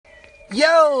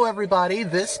Yo, everybody,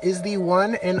 this is the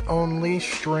one and only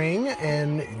String,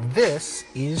 and this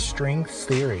is String's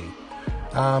Theory.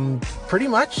 Pretty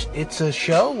much, it's a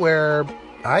show where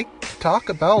I talk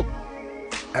about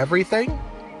everything,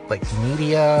 like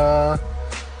media,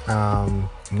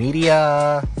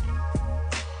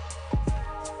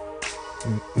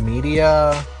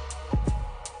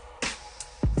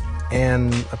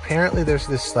 and apparently there's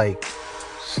this, like,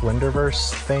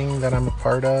 Slenderverse thing that I'm a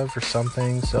part of or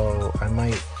something, so I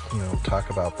might, talk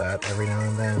about that every now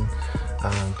and then,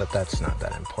 but that's not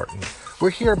that important. We're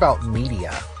here about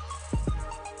media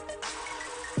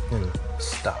and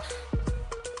stuff.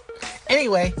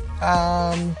 Anyway,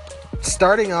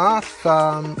 starting off,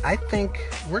 I think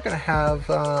we're gonna have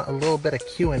a little bit of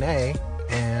Q&A,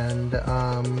 and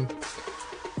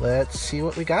let's see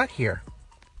what we got here.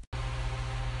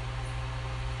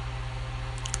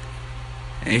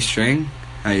 Hey String,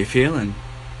 how you feeling?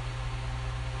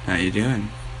 How you doing?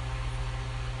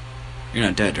 You're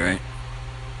not dead, right?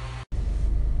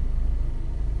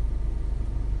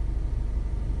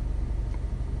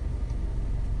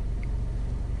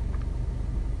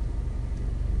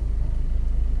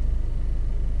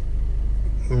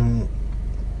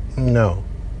 No.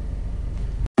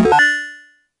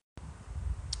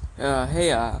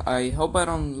 Hey, I hope I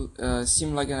don't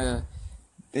seem like a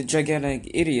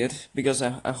gigantic idiot, because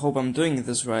I hope I'm doing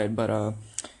this right, but I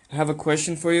have a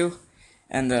question for you,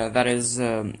 and that is,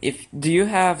 do you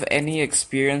have any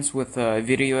experience with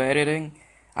video editing?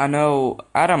 I know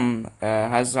Adam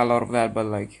has a lot of that, but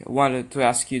like wanted to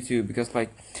ask you too, because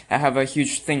like I have a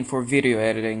huge thing for video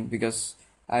editing, because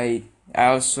I'm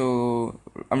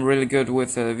really good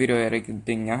with video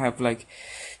editing. I have like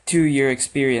 2-year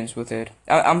experience with it.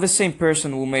 I'm the same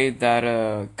person who made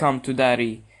that Come to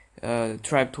Daddy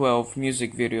Tribe 12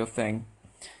 music video thing.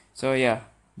 So yeah,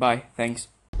 bye, thanks.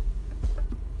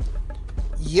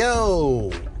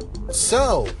 Yo!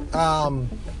 So,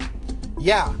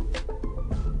 yeah.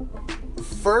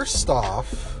 First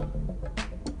off,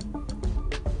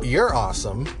 you're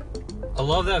awesome. I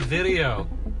love that video.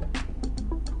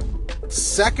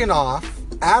 Second off,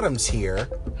 Adam's here.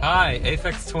 Hi,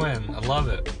 Aphex Twin. I love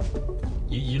it.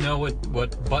 You know what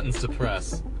buttons to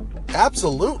press.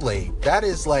 Absolutely. That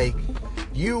is like,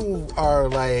 you are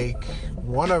like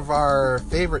one of our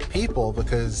favorite people,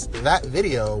 because that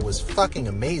video was fucking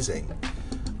amazing.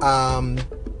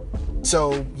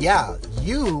 So yeah,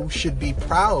 you should be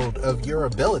proud of your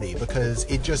ability, because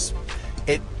it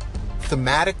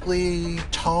thematically,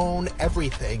 tone,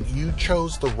 everything. You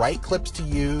chose the right clips to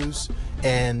use,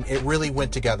 and it really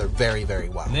went together very, very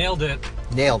well. Nailed it.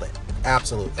 Nailed it.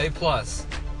 Absolutely. A+.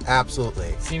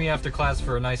 Absolutely. See me after class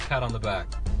for a nice pat on the back.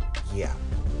 Yeah.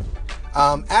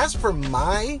 As for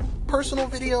my personal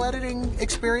video editing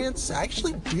experience, I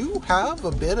actually do have a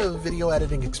bit of video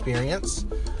editing experience.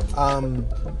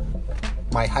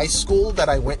 My high school that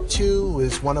I went to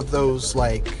is one of those,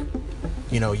 like,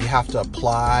 you have to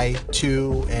apply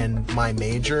to, and my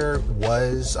major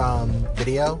was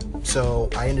video. So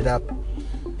I ended up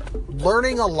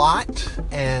learning a lot,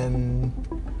 and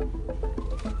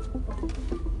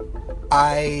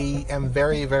I am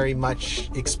very, very much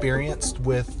experienced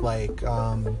with, like,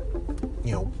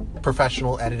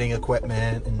 professional editing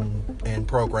equipment and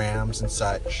programs and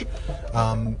such.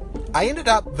 I ended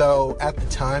up, though, at the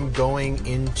time going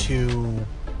into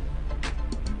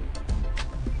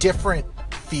different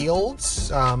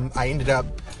fields. I ended up,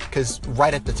 because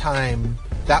right at the time,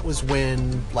 that was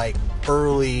when, like,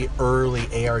 early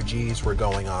ARGs were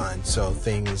going on, so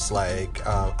things like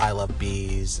I Love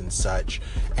Bees and such,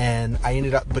 and I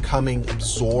ended up becoming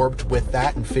absorbed with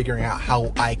that and figuring out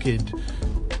how I could,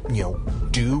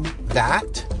 do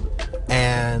that,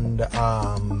 and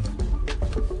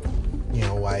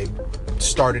I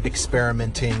started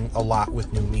experimenting a lot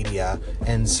with new media,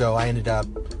 and so I ended up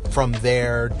from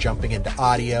there jumping into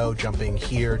audio, jumping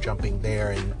here, jumping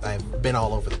there, and I've been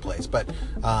all over the place. But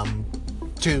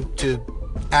to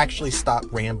actually stop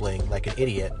rambling like an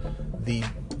idiot,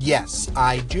 yes,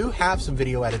 I do have some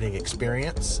video editing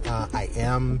experience. I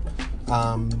am,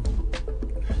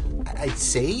 I'd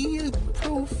say,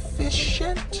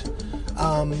 proficient.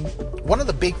 One of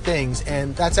the big things,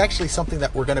 and that's actually something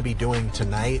that we're going to be doing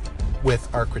tonight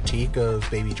with our critique of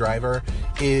Baby Driver,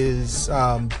 is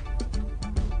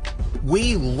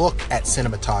we look at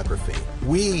cinematography.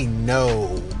 We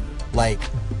know, like,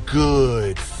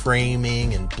 good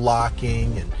framing and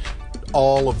blocking and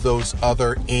all of those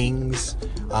other ings,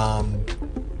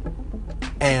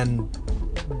 and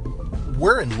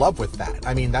we're in love with that.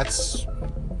 I mean,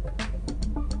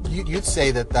 you'd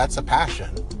say that that's a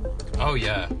passion. Oh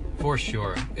yeah, For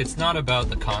sure. It's not about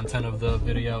the content of the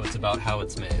video, it's about how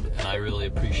it's made. And I really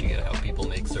appreciate how people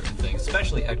make certain things,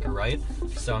 especially Edgar Wright.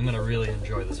 So I'm going to really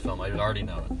enjoy this film. I already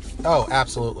know it. Oh,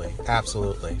 absolutely.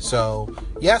 Absolutely. So,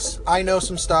 yes, I know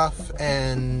some stuff,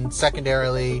 and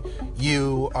secondarily,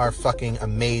 you are fucking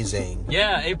amazing.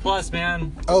 Yeah, A+,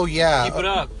 man. Oh, yeah. Keep it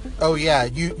up. Oh, yeah.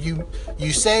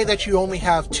 You say that you only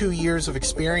have 2 years of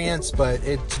experience, but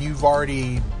you've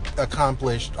already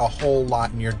accomplished a whole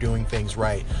lot and you're doing things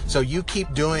right. So you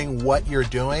keep doing what you're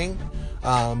doing.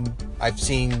 I've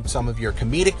seen some of your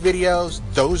comedic videos.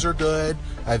 Those are good.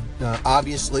 I've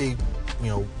obviously,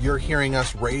 you're hearing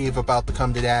us rave about the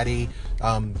Come to Daddy.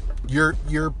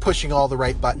 You're pushing all the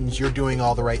right buttons. You're doing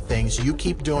all the right things. You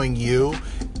keep doing you.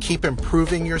 Keep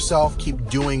improving yourself. Keep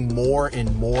doing more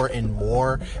and more and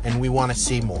more. And we want to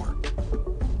see more.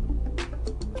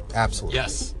 Absolutely.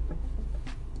 Yes.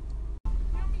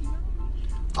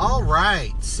 All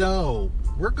right, so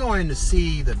we're going to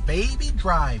see The Baby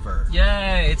Driver.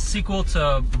 Yay, it's sequel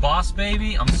to Boss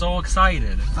Baby. I'm so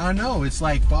excited. I know, it's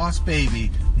like Boss Baby.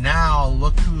 Now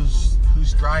look who's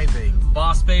driving.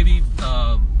 Boss Baby,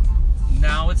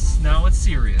 now it's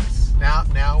serious.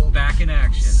 Now Back in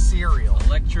action. Serial.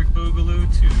 Electric Boogaloo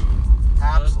 2.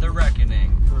 Absolutely. The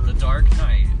Reckoning. The Dark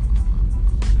Knight.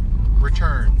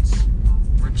 Returns.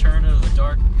 Return of the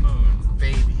Dark Moon.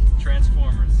 Baby.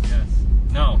 Transformers, yes.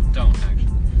 No, don't actually.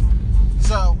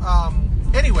 So,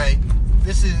 anyway,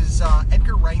 this is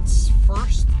Edgar Wright's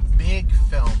first big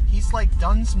film. He's like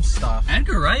done some stuff.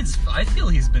 Edgar Wright's, I feel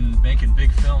he's been making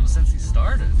big films since he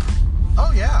started.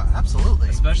 Oh yeah, absolutely.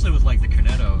 Especially with like the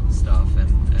Cornetto stuff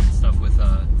and stuff with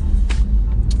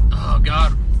oh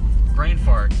god, brain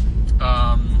fart.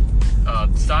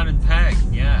 Simon Pegg,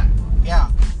 yeah.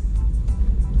 Yeah.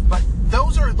 But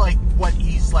those are like what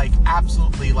he's like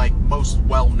absolutely like most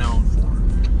well known for.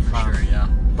 Sure, yeah.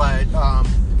 But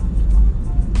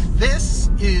this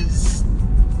is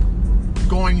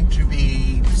going to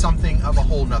be something of a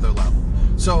whole nother level.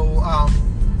 So,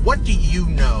 what do you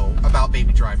know about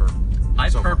Baby Driver? I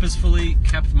so far? purposefully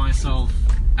kept myself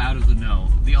out of the know.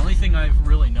 The only thing I've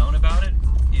really known about it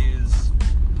is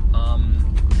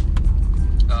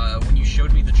when you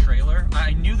showed me the trailer.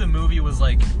 I knew the movie was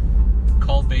like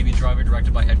called Baby Driver,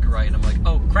 directed by Edgar Wright, and I'm like,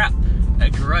 oh crap,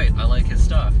 Edgar Wright, I like his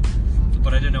stuff.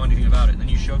 But I didn't know anything about it. And then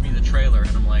you showed me the trailer, and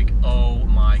I'm like, oh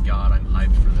my god, I'm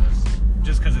hyped for this.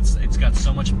 Just because it's got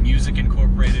so much music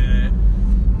incorporated in it.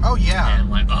 Oh yeah. And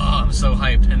I'm like, oh, I'm so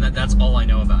hyped. And that's all I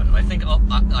know about it. I think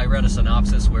I read a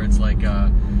synopsis where it's like,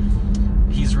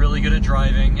 he's really good at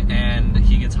driving, and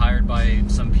he gets hired by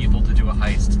some people to do a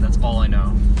heist. That's all I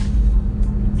know.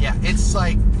 Yeah, it's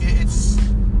like, it's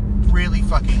really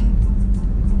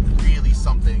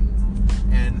something,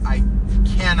 and I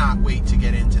cannot wait to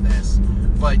get into this.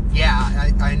 But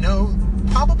yeah, I know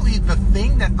probably the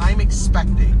thing that I'm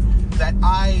expecting that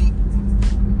I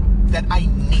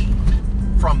need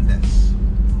from this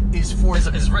is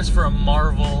for a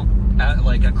Marvel,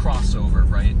 like a crossover,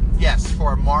 right? Yes,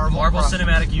 for a Marvel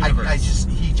Cinematic Universe.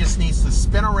 He just needs to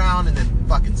spin around, and then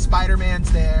fucking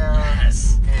Spider-Man's there.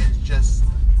 Yes. And just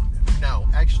no,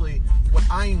 actually, what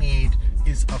I need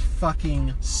is a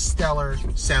fucking stellar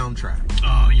soundtrack.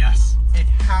 Oh yes. It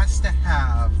has to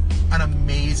have an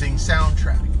amazing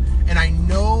soundtrack. And I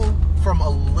know from a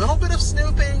little bit of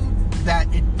snooping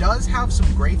that it does have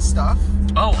some great stuff.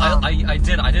 Oh, I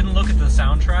did. I didn't look at the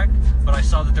soundtrack, but I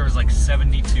saw that there was like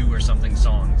 72 or something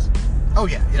songs. Oh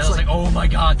yeah. I was like, oh my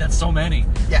god, that's so many.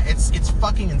 Yeah, it's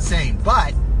fucking insane.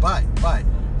 But,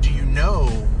 do you know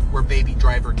where Baby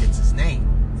Driver gets his name?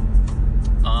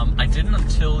 I didn't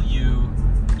until you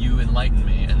enlightened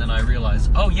me, and then I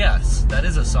realized, oh yes, that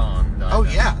is a song. Oh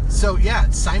yeah, so yeah,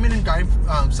 Simon and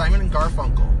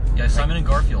Garfunkel. Yeah, Simon and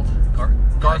Garfield.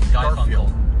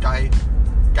 Garfield. Guy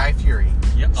Fieri.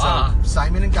 Yeah. So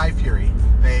Simon and Guy Fieri,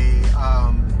 they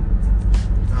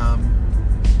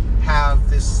have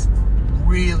this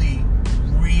really,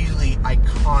 really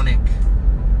iconic,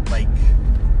 like,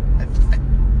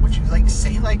 would you like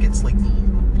say like it's like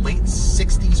late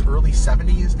 60s, early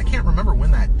 70s? I can't remember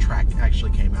when that track actually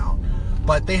came out.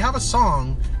 But they have a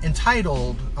song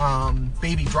entitled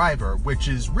Baby Driver, which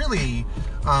is really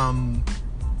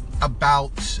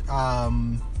about...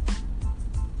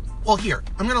 well, here,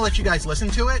 I'm going to let you guys listen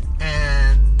to it,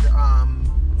 and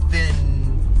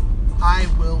then I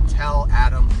will tell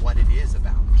Adam what it is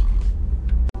about.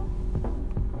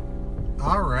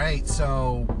 Alright,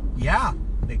 so, yeah,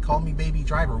 they call me Baby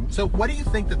Driver. So what do you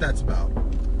think that that's about?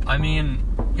 I mean,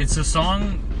 it's a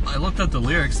song. I looked at the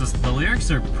lyrics. The lyrics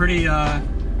are pretty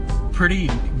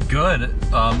good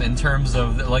in terms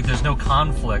of like there's no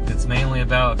conflict. It's mainly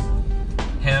about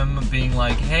him being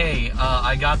like, hey,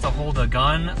 I got to hold a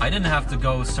gun. I didn't have to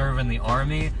go serve in the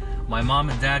army. My mom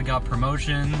and dad got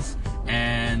promotions,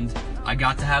 and I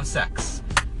got to have sex.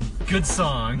 Good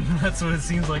song. That's what it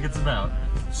seems like it's about.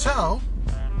 So,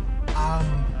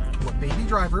 what Baby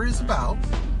Driver is about,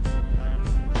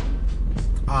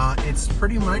 it's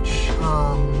pretty much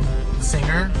the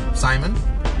singer, Simon,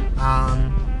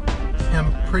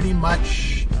 him pretty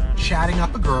much chatting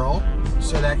up a girl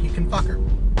so that he can fuck her.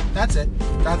 That's it.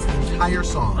 That's the entire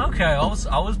song. Okay, I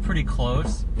was pretty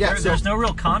close. Yeah, There's no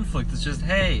real conflict. It's just,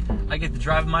 hey, I get to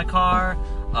drive my car,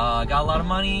 got a lot of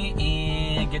money,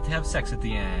 and get to have sex at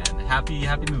the end. Happy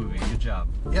movie. Good job.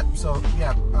 Yep. So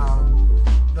yeah,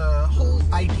 the whole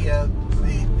idea,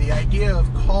 the idea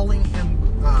of calling him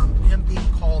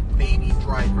being called Baby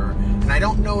Driver, and I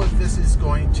don't know if this is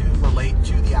going to relate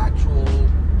to the actual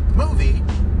movie,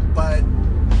 but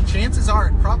chances are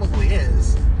it probably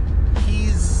is.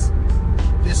 He's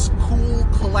this cool,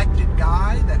 collected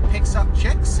guy that picks up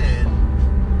chicks and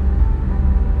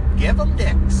give them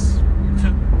dicks.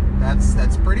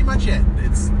 That's pretty much it.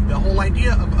 It's the whole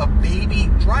idea of a baby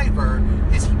driver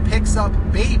is he picks up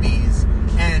babies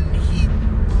and he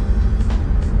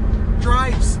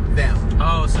drives them.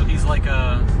 Oh, so he's like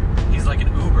an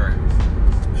Uber.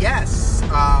 Yes,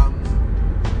 a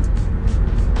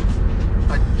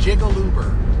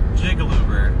Jigaluber.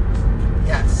 Jigaluber.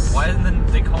 Yes. Why didn't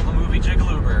they call the movie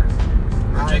Jigaluber?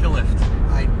 Or Jigalift?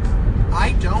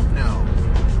 I don't know.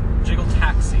 Jiggle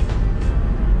Taxi.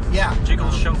 Yeah.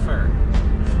 Jiggle Chauffeur.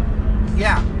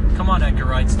 Yeah. Come on, Edgar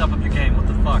Wright, step up your game. What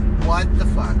the fuck? What the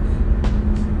fuck?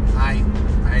 I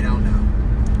don't know.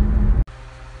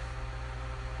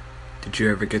 Did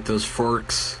you ever get those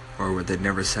forks, or were they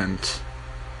never sent?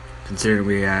 Considering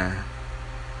we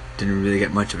didn't really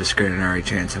get much of a Scrantonary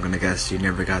chance, I'm gonna guess you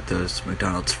never got those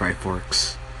McDonald's fry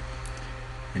forks.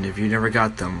 And if you never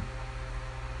got them,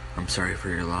 I'm sorry for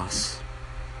your loss.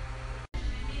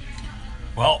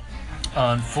 Well,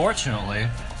 unfortunately,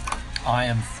 I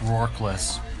am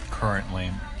forkless currently.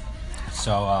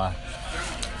 So,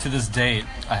 to this date,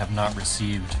 I have not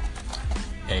received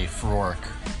a fork,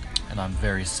 and I'm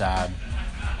very sad.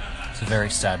 It's a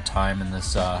very sad time in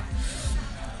this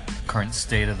current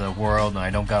state of the world, and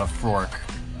I don't got a fork.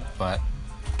 But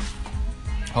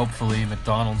hopefully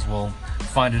McDonald's will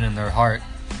find it in their heart,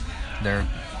 their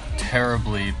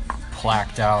terribly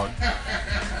plaqued out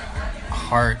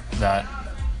heart, that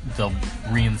they'll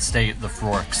reinstate the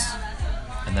forks,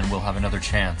 and then we'll have another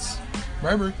chance.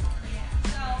 Maybe.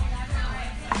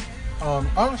 On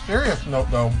a serious note,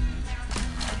 though,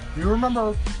 do you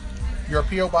remember your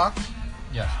P.O. box?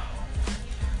 Yes.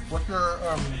 What's your,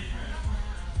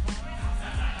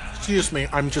 Excuse me,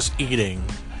 I'm just eating.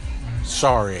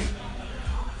 Sorry.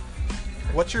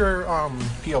 What's your,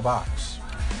 P.O. box?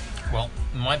 Well,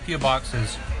 my P.O. box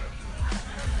has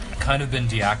kind of been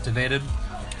deactivated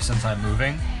since I'm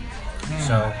moving.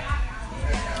 So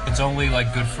it's only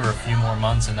like good for a few more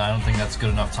months, and I don't think that's good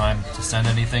enough time to send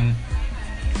anything,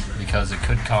 because it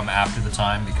could come after the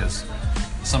time, because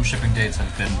some shipping dates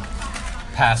have been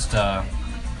past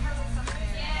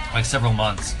like several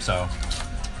months. So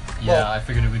yeah, Well, I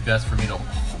figured it would be best for me to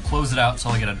close it out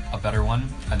until I get a better one,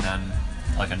 and then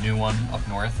like a new one up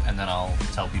north, and then I'll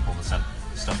tell people to send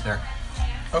stuff there.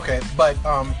 Okay, but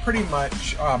pretty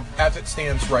much as it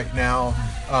stands right now,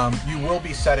 you will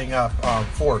be setting up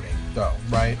forwarding, though,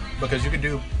 right? Because you can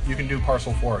do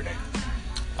parcel forwarding.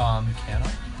 Can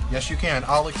I? Yes, you can.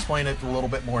 I'll explain it a little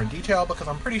bit more in detail, because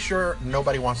I'm pretty sure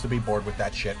nobody wants to be bored with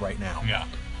that shit right now. Yeah.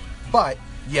 But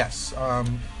yes,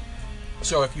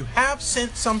 so if you have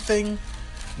sent something,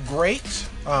 great.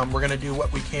 We're going to do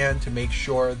what we can to make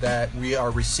sure that we are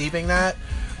receiving that.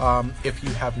 If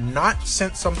you have not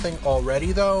sent something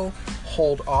already, though,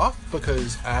 hold off,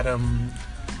 because Adam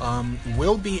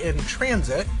will be in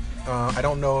transit. I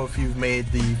don't know if you've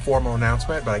made the formal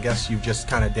announcement, but I guess you just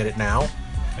kind of did it now.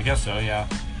 I guess so, yeah.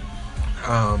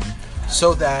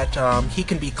 So that he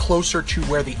can be closer to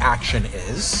where the action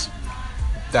is.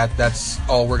 That's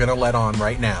all we're going to let on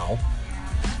right now.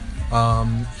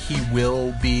 He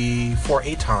will be, for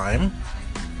a time,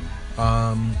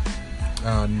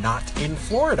 not in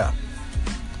Florida.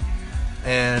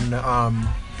 And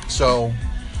so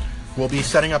we'll be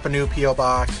setting up a new P.O.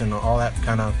 box and all that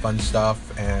kind of fun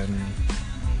stuff, and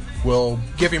we'll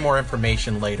give you more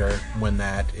information later when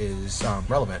that is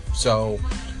relevant. So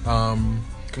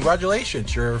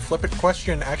congratulations, your Flip It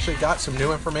question actually got some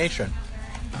new information.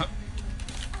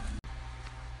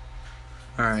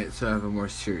 Alright, so I have a more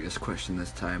serious question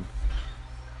this time.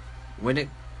 When it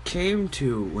came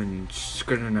to when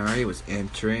Scrantonary was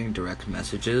answering direct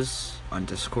messages on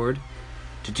Discord,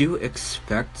 Did you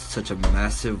expect such a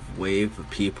massive wave of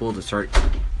people to start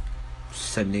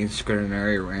sending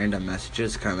Scrinary random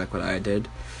messages, kind of like what I did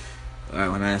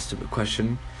when I asked a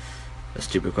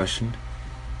stupid question?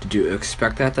 Did you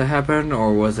expect that to happen,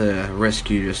 or was it a risk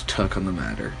you just took on the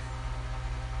matter?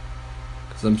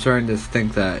 Because I'm starting to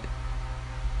think that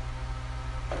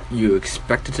you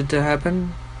expected it to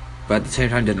happen, but at the same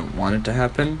time didn't want it to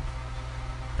happen.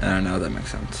 I don't know if that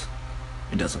makes sense.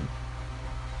 It doesn't.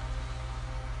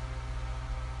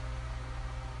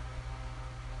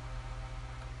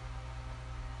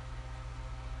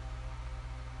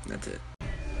 That's it.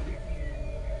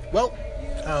 Well,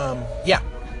 yeah.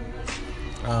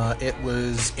 It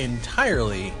was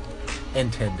entirely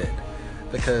intended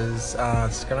because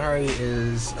Scrinary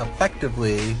is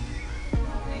effectively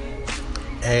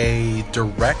a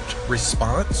direct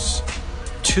response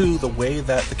to the way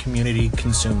that the community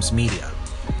consumes media.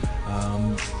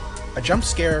 A jump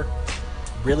scare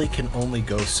really can only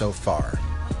go so far.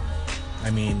 I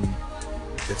mean,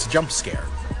 it's a jump scare.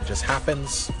 It just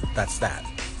happens, that's that.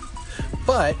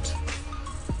 But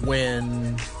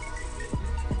when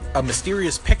a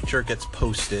mysterious picture gets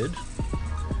posted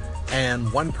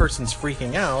and one person's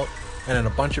freaking out and then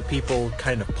a bunch of people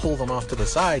kind of pull them off to the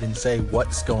side and say,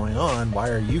 what's going on? Why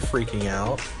are you freaking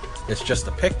out? It's just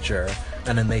a picture.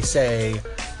 And then they say,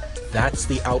 that's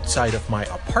the outside of my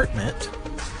apartment.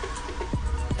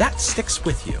 That sticks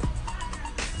with you.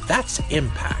 That's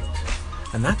impact.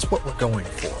 And that's what we're going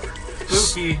for.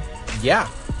 Spooky. Yeah.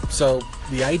 So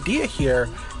the idea here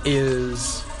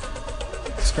is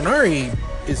Scrinary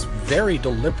is very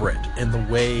deliberate in the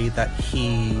way that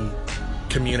he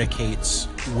communicates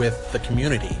with the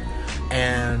community.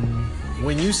 And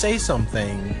when you say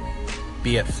something,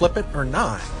 be it flippant or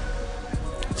not,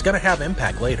 it's going to have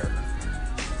impact later.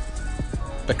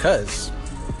 Because,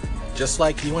 just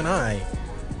like you and I,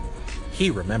 he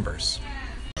remembers.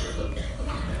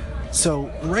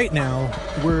 So, right now,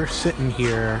 we're sitting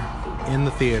here in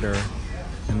the theater,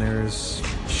 and there's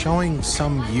showing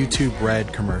some YouTube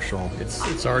Red commercial.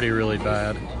 It's already really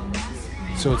bad.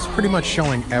 So it's pretty much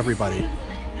showing everybody.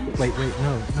 Wait,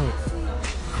 no.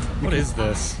 What is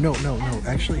this? No.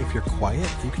 Actually, if you're quiet,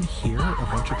 you can hear a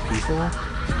bunch of people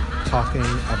talking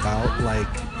about, like,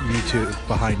 YouTube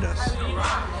behind us.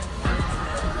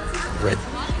 Red.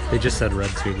 They just said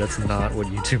RedTube. That's not what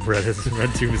YouTube Red is.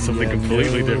 RedTube is something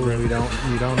completely different. You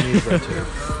don't need RedTube.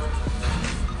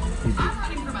 You do.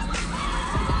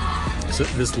 So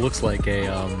this looks like a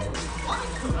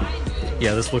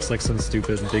this looks like some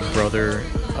stupid Big Brother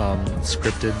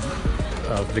scripted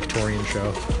Victorian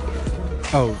show.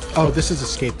 Oh, this is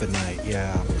Escape the Night,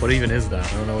 yeah. What even is that?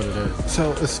 I don't know what it is.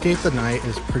 So Escape the Night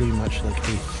is pretty much like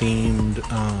a themed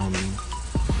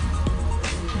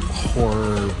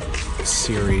horror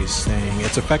series thing.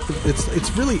 It's effective.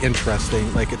 It's really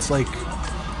interesting. Like, it's like,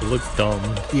 It looks dumb.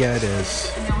 yeah, it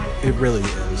is. It really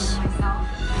is.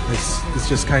 It's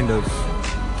just kind of,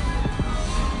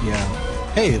 yeah.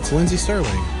 Hey, it's Lindsay Sterling.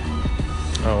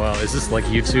 Oh wow, is this like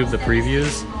YouTube the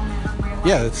previews?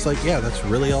 Yeah, it's like, yeah, that's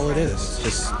really all it is. It's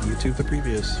just YouTube the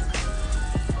previews.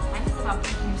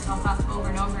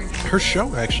 Her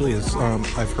show actually is,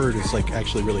 I've heard, is like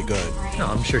actually really good. No,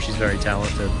 I'm sure she's very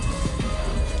talented.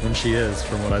 And she is,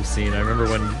 from what I've seen. I remember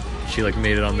when she like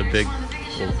made it on the big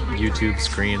YouTube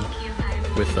screen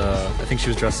with I think she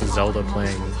was dressed as Zelda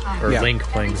playing, or Yeah. Link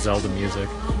playing Zelda music.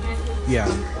 Yeah.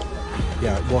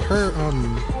 Well,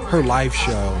 her live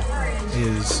show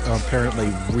is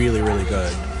apparently really, really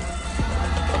good.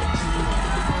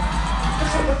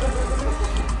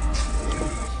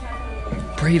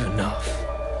 Brave enough.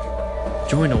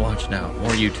 Join to watch now.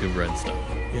 More YouTube Red stuff.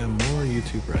 Yeah, more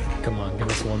YouTube Red. Come on, give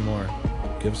us one more.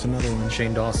 Give us another one.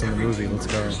 Shane Dawson the movie. Let's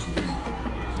go.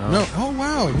 No. Oh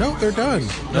wow. No, they're done.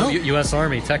 No, U.S.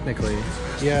 Army technically.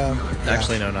 Yeah.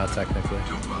 Actually, no, not technically.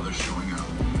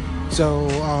 So,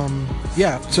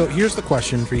 So here's the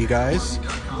question for you guys.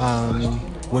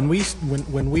 When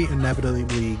we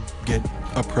inevitably get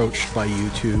approached by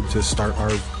YouTube to start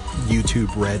our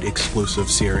YouTube Red exclusive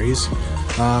series,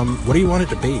 what do you want it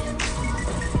to be?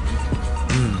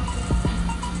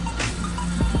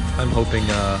 I'm hoping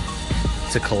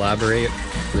to collaborate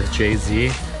with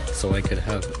Jay-Z so I could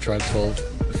have Drive 12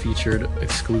 featured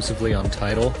exclusively on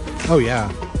Tidal. Oh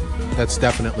yeah, that's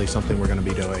definitely something we're going to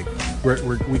be doing.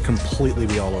 We completely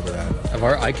be all over that.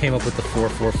 I came up with the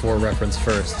 444 reference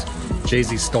first.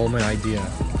 Jay-Z stole my idea.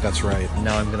 That's right. And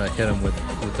now I'm gonna hit him with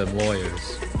the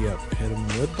lawyers. Yep, hit him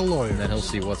with the lawyers. And then he'll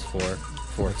see what's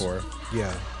 444.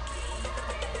 Yeah.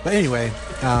 But anyway,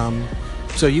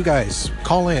 so you guys,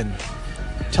 call in.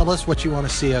 Tell us what you want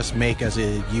to see us make as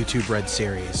a YouTube Red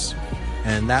series.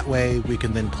 and that way we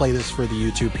can then play this for the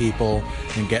YouTube people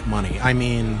and get money. I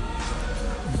mean,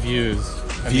 Views.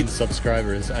 I mean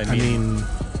subscribers. I mean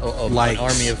an likes.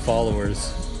 army of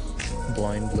followers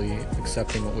blindly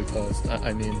accepting what we post.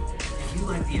 I mean,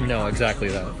 no, exactly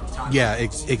that. Yeah,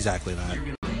 exactly that.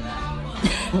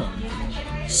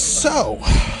 So,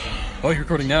 Oh, you're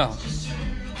recording now.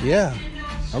 yeah,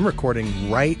 I'm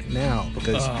recording right now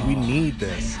because we need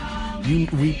this. We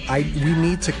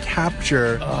need to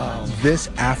capture this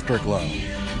afterglow,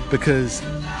 because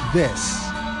this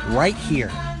right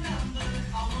here,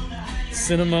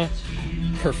 Cinema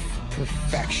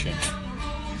perfection.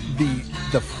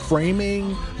 the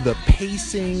framing, the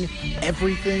pacing,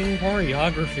 everything,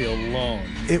 Choreography alone.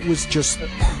 it was just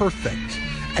perfect.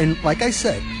 And like I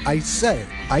said,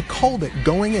 I called it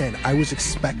going in. I was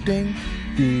expecting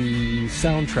the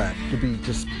soundtrack to be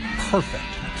just perfect,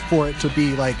 for it to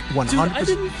be like 100%. Dude, I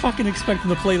didn't fucking expect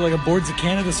them to play like a Boards of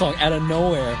Canada song out of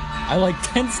nowhere. I like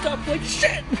tensed up like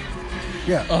shit.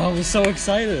 Yeah. Oh, I was so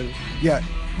excited. Yeah,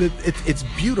 it's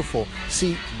beautiful.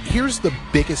 See, here's the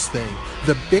biggest thing.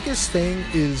 The biggest thing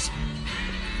is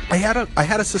I had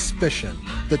a suspicion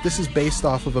that this is based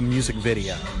off of a music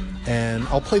video, and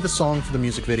I'll play the song for the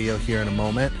music video here in a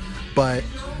moment. But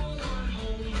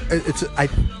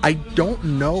I don't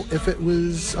know if it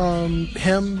was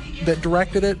him that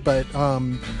directed it, but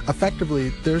effectively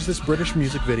there's this British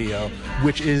music video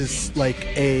which is like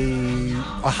a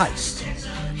heist,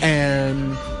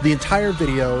 and the entire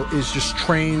video is just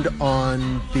trained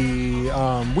on the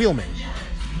wheelman,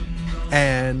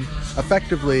 and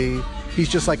effectively he's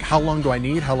just like, how long do I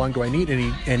need,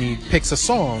 and he picks a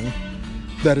song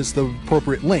that is the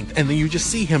appropriate length, and then you just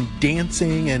see him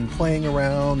dancing and playing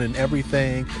around and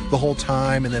everything the whole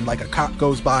time, and then like a cop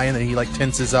goes by and then he like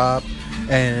tenses up,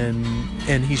 and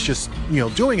he's just, you know,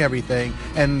 doing everything,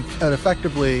 and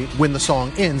effectively when the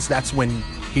song ends, that's when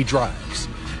he drives.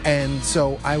 And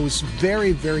so I was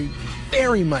very, very,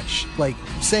 very much like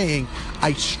saying,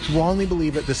 I strongly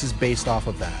believe that this is based off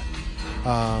of that.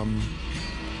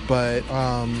 But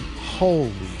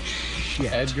holy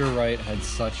shit. Edgar Wright had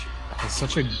such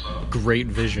a great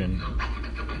vision.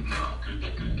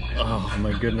 Oh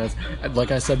my goodness.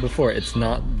 Like I said before, it's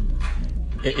not...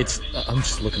 It's... I'm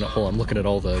just looking at... Hold on, I'm looking at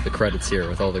all the credits here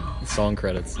with all the song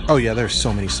credits. Oh yeah, there's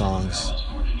so many songs.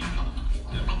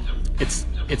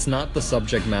 It's not the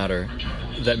subject matter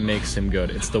that makes him good.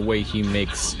 It's the way he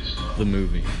makes the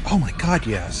movie. Oh my god,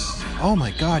 yes. Oh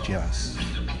my god, yes.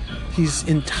 He's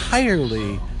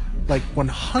entirely, like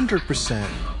 100%,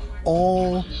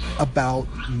 all about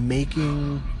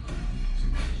making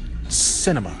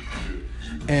cinema.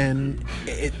 And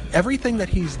everything that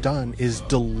he's done is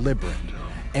deliberate.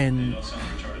 And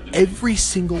every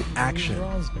single action...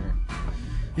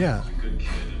 Yeah.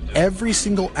 Every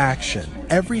single action,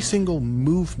 every single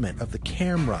movement of the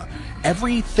camera,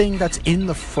 everything that's in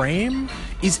the frame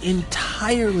is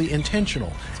entirely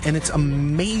intentional. And it's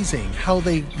amazing how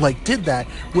they like did that,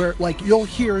 where like you'll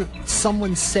hear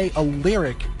someone say a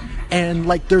lyric and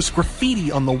like there's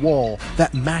graffiti on the wall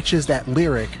that matches that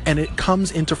lyric, and it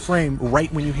comes into frame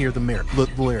right when you hear the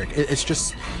lyric. It's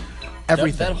just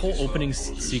everything. That whole opening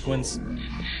sequence,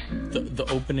 the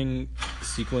opening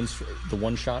sequence, the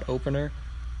one-shot opener,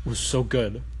 was so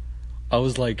good. I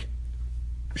was like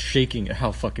shaking at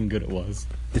how fucking good it was.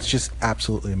 It's just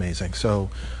absolutely amazing.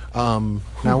 So now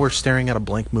we're staring at a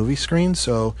blank movie screen.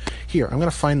 So here, I'm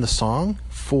going to find the song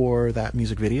for that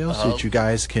music video so that you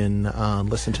guys can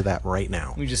listen to that right now.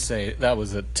 Let me just say, that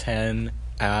was a 10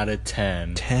 out of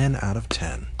 10. 10 out of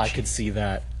 10. I could see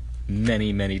that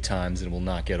many, many times, and it will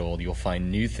not get old. You'll find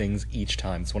new things each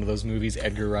time. It's one of those movies,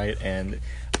 Edgar Wright, and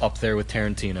up there with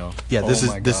Tarantino. Yeah,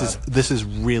 this is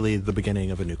really the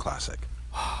beginning of a new classic.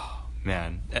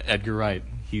 Man, Edgar Wright,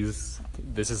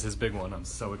 this is his big one. I'm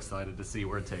so excited to see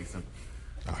where it takes him.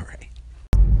 All right.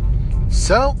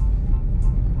 So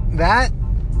that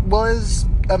was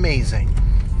amazing.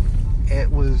 It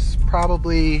was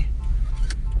probably...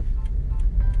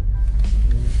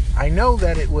 I know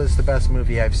that it was the best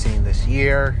movie I've seen this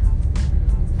year.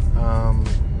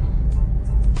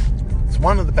 It's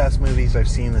one of the best movies I've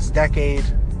seen this decade.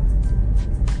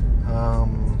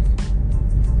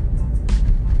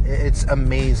 It's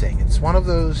amazing. It's one of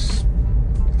those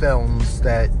films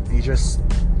that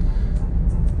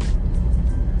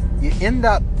you end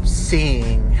up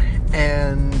seeing,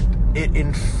 and it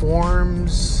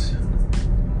informs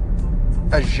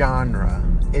a genre.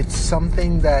 It's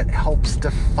something that helps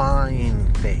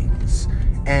define things,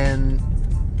 and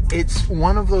it's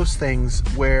one of those things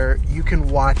where you can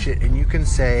watch it and you can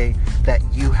say that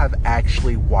you have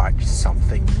actually watched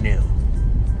something new.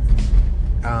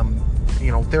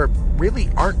 there really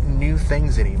aren't new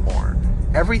things anymore.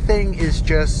 Everything is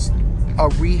just a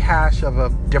rehash of a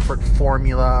different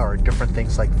formula or different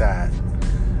things like that.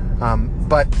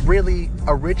 But really,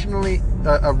 originality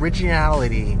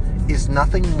is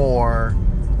nothing more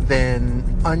than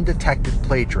undetected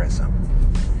plagiarism.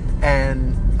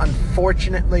 And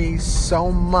unfortunately,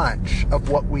 so much of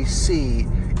what we see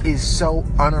is so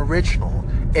unoriginal.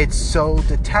 It's so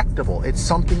detectable. It's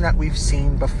something that we've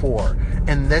seen before.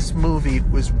 And this movie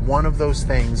was one of those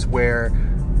things where,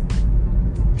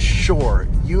 sure,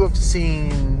 you have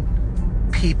seen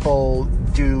people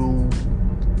do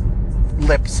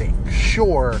lip sync.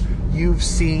 Sure, you've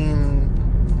seen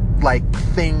like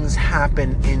things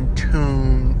happen in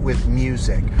tune with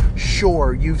music.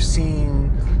 Sure, you've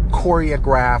seen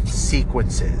choreographed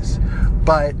sequences.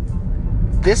 But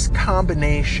this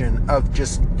combination of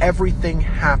just everything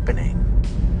happening,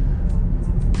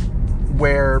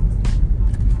 where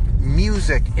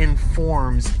music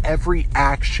informs every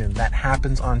action that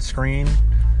happens on screen,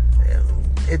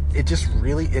 it just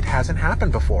really, it hasn't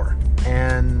happened before.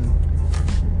 And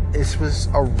this was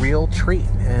a real treat.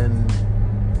 And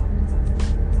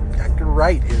Edgar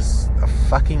Wright is a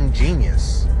fucking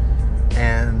genius.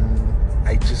 And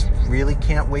I just really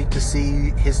can't wait to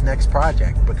see his next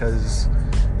project, because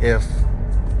if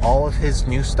all of his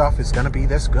new stuff is going to be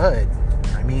this good,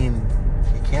 I mean,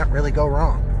 you can't really go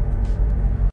wrong.